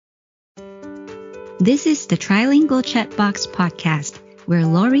This is the Trilingual Chatbox podcast. We're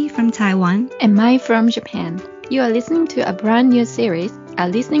Lori from Taiwan and Mai from Japan. You are listening to a brand new series, a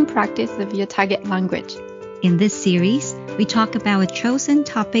listening practice of your target language. In this series, we talk about a chosen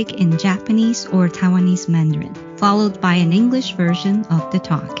topic in Japanese or Taiwanese Mandarin, followed by an English version of the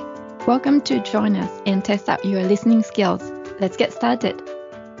talk. Welcome to join us and test out your listening skills. Let's get started.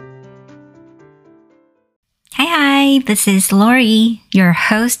 Hi, this is Lori, your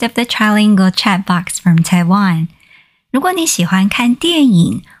host of the Trilingual Chatbox from Taiwan. 如果你喜欢看电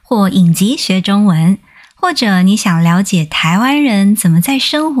影或影集学中文，或者你想了解台湾人怎么在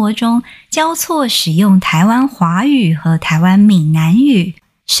生活中交错使用台湾华语和台湾闽南语，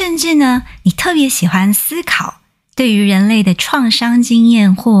甚至呢，你特别喜欢思考对于人类的创伤经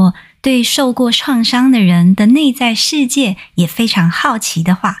验或对受过创伤的人的内在世界也非常好奇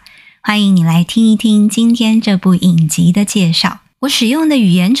的话，欢迎你来听一听今天这部影集的介绍。我使用的语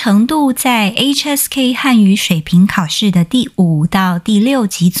言程度在 HSK 汉语水平考试的第5到第6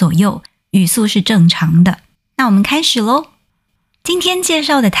级左右，语速是正常的。那我们开始咯。今天介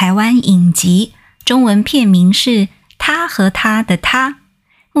绍的台湾影集，中文片名是《他和他的他》，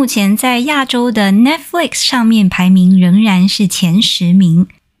目前在亚洲的 Netflix 上面排名仍然是前10名，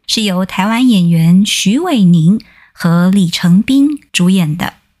是由台湾演员徐伟宁和李成斌主演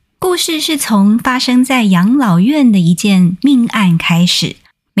的。故事是从发生在养老院的一件命案开始，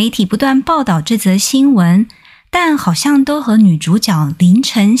媒体不断报道这则新闻，但好像都和女主角林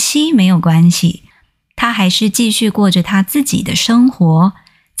晨曦没有关系。她还是继续过着她自己的生活，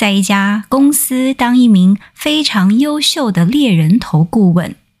在一家公司当一名非常优秀的猎人头顾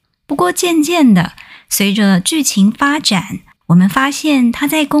问。不过渐渐的，随着剧情发展，我们发现她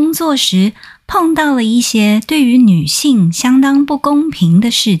在工作时碰到了一些对于女性相当不公平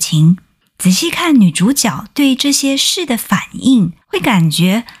的事情。仔细看女主角对这些事的反应，会感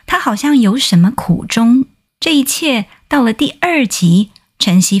觉她好像有什么苦衷。这一切到了第2集，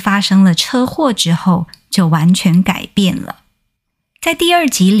晨曦发生了车祸之后，就完全改变了。在第2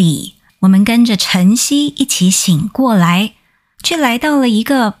集里，我们跟着晨曦一起醒过来，却来到了一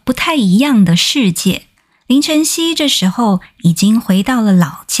个不太一样的世界。林晨曦这时候已经回到了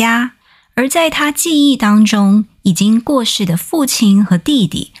老家，而在他记忆当中已经过世的父亲和弟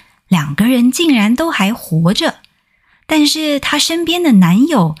弟2个人竟然都还活着，但是他身边的男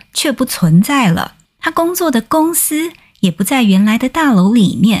友却不存在了，他工作的公司也不在原来的大楼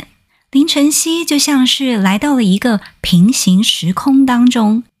里面。林晨曦就像是来到了一个平行时空当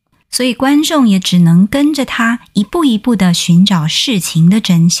中，所以观众也只能跟着他一步一步的寻找事情的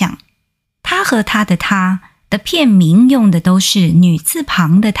真相。他和他的他的片名用的都是女字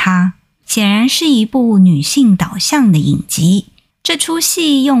旁的他，显然是一部女性导向的影集。这出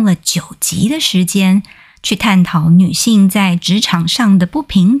戏用了9集的时间去探讨女性在职场上的不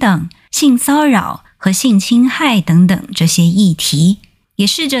平等、性骚扰和性侵害等等这些议题，也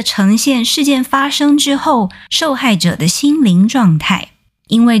试着呈现事件发生之后受害者的心灵状态。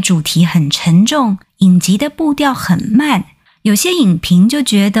因为主题很沉重，影集的步调很慢，有些影评就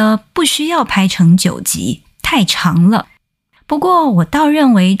觉得不需要拍成9集，太长了。不过我倒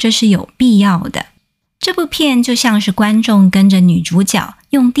认为这是有必要的。这部片就像是观众跟着女主角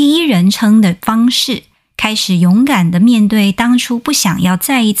用第一人称的方式，开始勇敢地面对当初不想要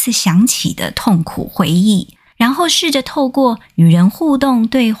再一次想起的痛苦回忆，然后试着透过与人互动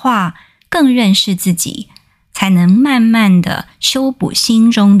对话，更认识自己，才能慢慢地修补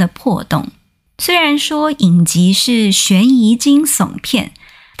心中的破洞。虽然说影集是悬疑惊悚片，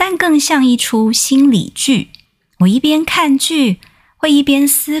但更像一出心理剧。我一边看剧，会一边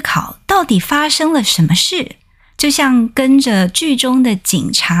思考到底发生了什么事，就像跟着剧中的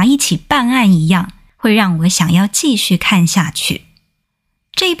警察一起办案一样，会让我想要继续看下去。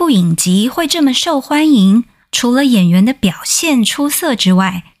这一部影集会这么受欢迎，除了演员的表现出色之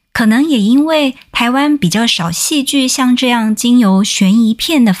外，可能也因为台湾比较少戏剧像这样经由悬疑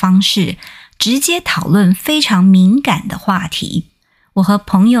片的方式直接讨论非常敏感的话题。我和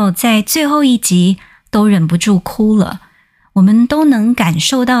朋友在最后一集都忍不住哭了，我们都能感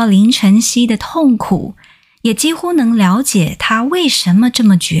受到林晨曦的痛苦，也几乎能了解他为什么这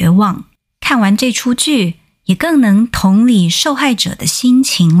么绝望。看完这出剧，也更能同理受害者的心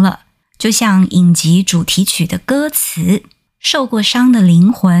情了。就像影集主题曲的歌词，受过伤的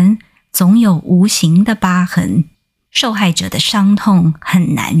灵魂总有无形的疤痕，受害者的伤痛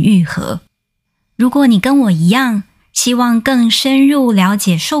很难愈合。如果你跟我一样，希望更深入了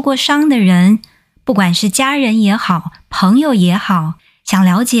解受过伤的人，不管是家人也好，朋友也好，想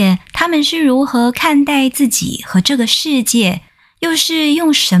了解他们是如何看待自己和这个世界，又是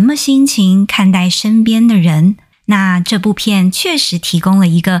用什么心情看待身边的人，那这部片确实提供了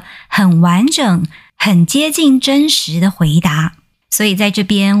一个很完整、很接近真实的回答。所以在这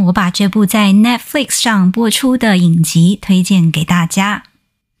边我把这部在 Netflix 上播出的影集推荐给大家。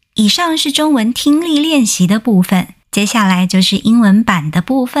以上是中文听力练习的部分，接下来就是英文版的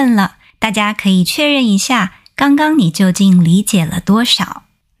部分了。大家可以确认一下，刚刚你究竟理解了多少？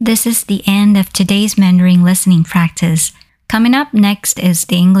 This is the end of today's Mandarin listening practice. Coming up next is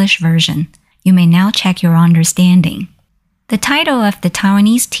the English version. You may now check your understanding. The title of the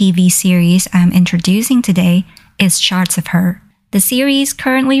Taiwanese TV series I'm introducing today is Shards of Her. The series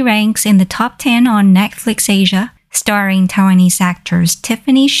currently ranks in the top 10 on Netflix Asia, starring Taiwanese actors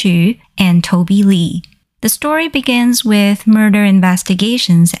Tiffany Xu and Toby Lee. The story begins with murder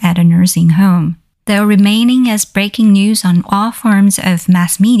investigations at a nursing home. Though remaining as breaking news on all forms of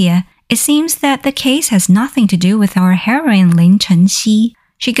mass media, it seems that the case has nothing to do with our heroine Lin Chenxi.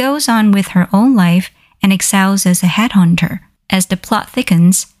 She goes on with her own life and excels as a headhunter. As the plot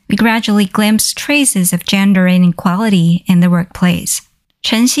thickens, we gradually glimpse traces of gender inequality in the workplace.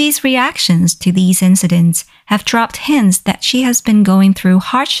 Chenxi's reactions to these incidents have dropped hints that she has been going through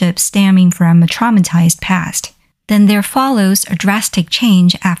hardships stemming from a traumatized past. Then there follows a drastic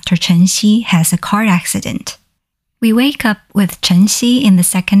change after Chenxi has a car accident. We wake up with Chenxi in the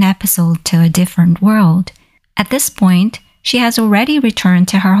second episode to a different world. At this point, she has already returned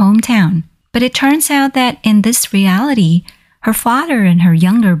to her hometown. But it turns out that in this reality, her father and her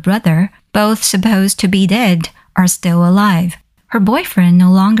younger brother, both supposed to be dead, are still alive. Her boyfriend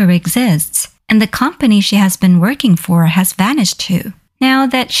no longer exists, and the company she has been working for has vanished too. Now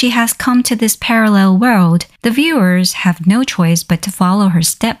that she has come to this parallel world, the viewers have no choice but to follow her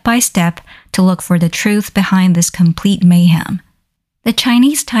step by step to look for the truth behind this complete mayhem. The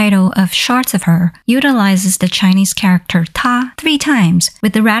Chinese title of Shards of Her utilizes the Chinese character ta 3 times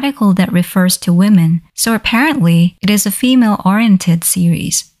with the radical that refers to women, so apparently it is a female-oriented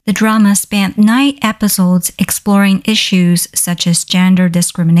series. The drama spanned 9 episodes exploring issues such as gender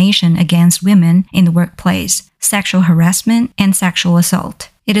discrimination against women in the workplace, sexual harassment, and sexual assault.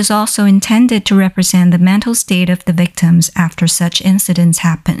 It is also intended to represent the mental state of the victims after such incidents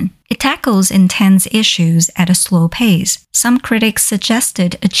happen. It tackles intense issues at a slow pace. Some critics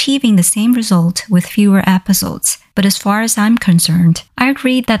suggested achieving the same result with fewer episodes, but as far as I'm concerned, I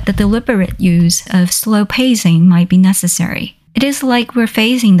agree that the deliberate use of slow pacing might be necessary. It is like we're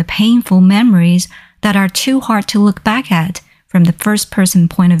facing the painful memories that are too hard to look back at from the first-person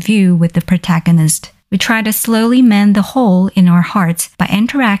point of view with the protagonist. We try to slowly mend the hole in our hearts by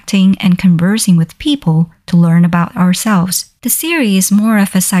interacting and conversing with people to learn about ourselves. The series is more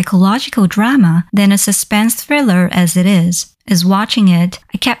of a psychological drama than a suspense thriller as it is. As watching it,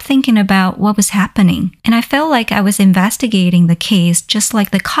 I kept thinking about what was happening, and I felt like I was investigating the case just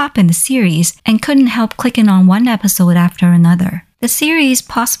like the cop in the series and couldn't help clicking on one episode after another. The series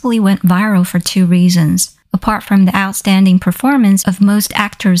possibly went viral for 2 reasons. Apart from the outstanding performance of most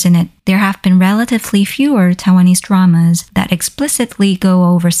actors in it, there have been relatively fewer Taiwanese dramas that explicitly go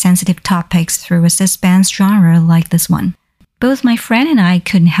over sensitive topics through a suspense genre like this one. Both my friend and I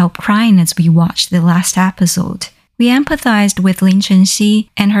couldn't help crying as we watched the last episode. We empathized with Lin Chenxi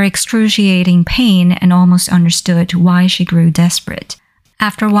and her excruciating pain and almost understood why she grew desperate.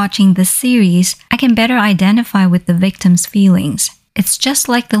 After watching this series, I can better identify with the victim's feelings. It's just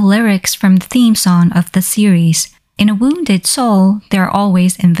like the lyrics from the theme song of the series. In a wounded soul, there are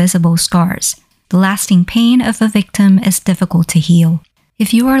always invisible scars. The lasting pain of a victim is difficult to heal.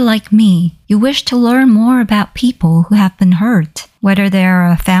 If you are like me, you wish to learn more about people who have been hurt, whether they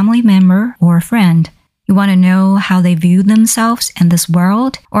are a family member or a friend. You want to know how they view themselves in this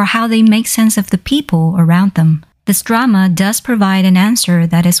world or how they make sense of the people around them. This drama does provide an answer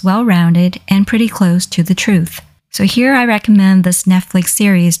that is well-rounded and pretty close to the truth. So here I recommend this Netflix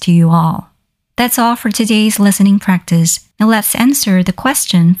series to you all. That's all for today's listening practice. Now let's answer the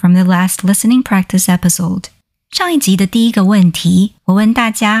question from the last listening practice episode. 上一集的第一个问题，我问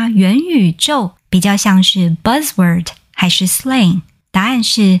大家元宇宙比较像是 buzzword 还是 slang？ 答案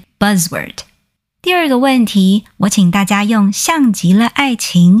是 buzzword。第二个问题，我请大家用像极了爱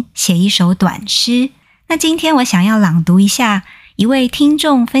情写一首短诗。那今天我想要朗读一下一位听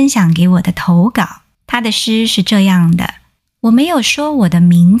众分享给我的投稿。他的诗是这样的：我没有说我的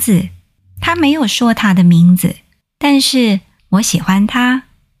名字，他没有说他的名字，但是我喜欢他，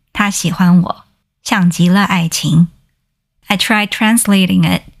他喜欢我，像极了爱情。I tried translating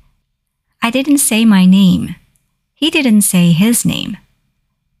it. I didn't say my name. He didn't say his name.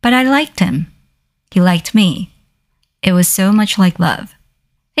 But I liked him. He liked me. It was so much like love.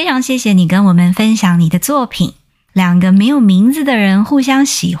 非常谢谢你跟我们分享你的作品。两个没有名字的人互相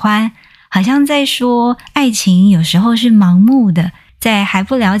喜欢，好像在说爱情有时候是盲目的，在还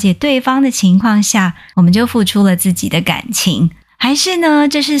不了解对方的情况下，我们就付出了自己的感情？还是呢，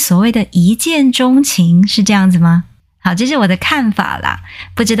这是所谓的一见钟情，是这样子吗？好，这是我的看法啦，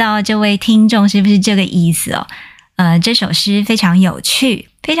不知道这位听众是不是这个意思哦？这首诗非常有趣，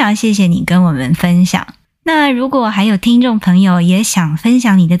非常谢谢你跟我们分享。那如果还有听众朋友也想分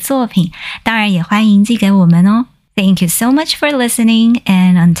享你的作品，当然也欢迎寄给我们哦。Thank you so much for listening,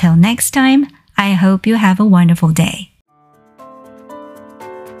 and until next time, I hope you have a wonderful day.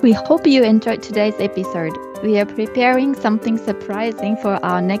 We hope you enjoyed today's episode. We are preparing something surprising for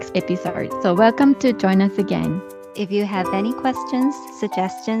our next episode, so welcome to join us again. If you have any questions,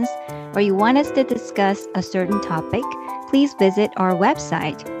 suggestions, or you want us to discuss a certain topic, please visit our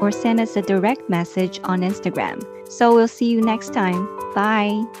website or send us a direct message on Instagram. So we'll see you next time.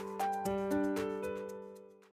 Bye!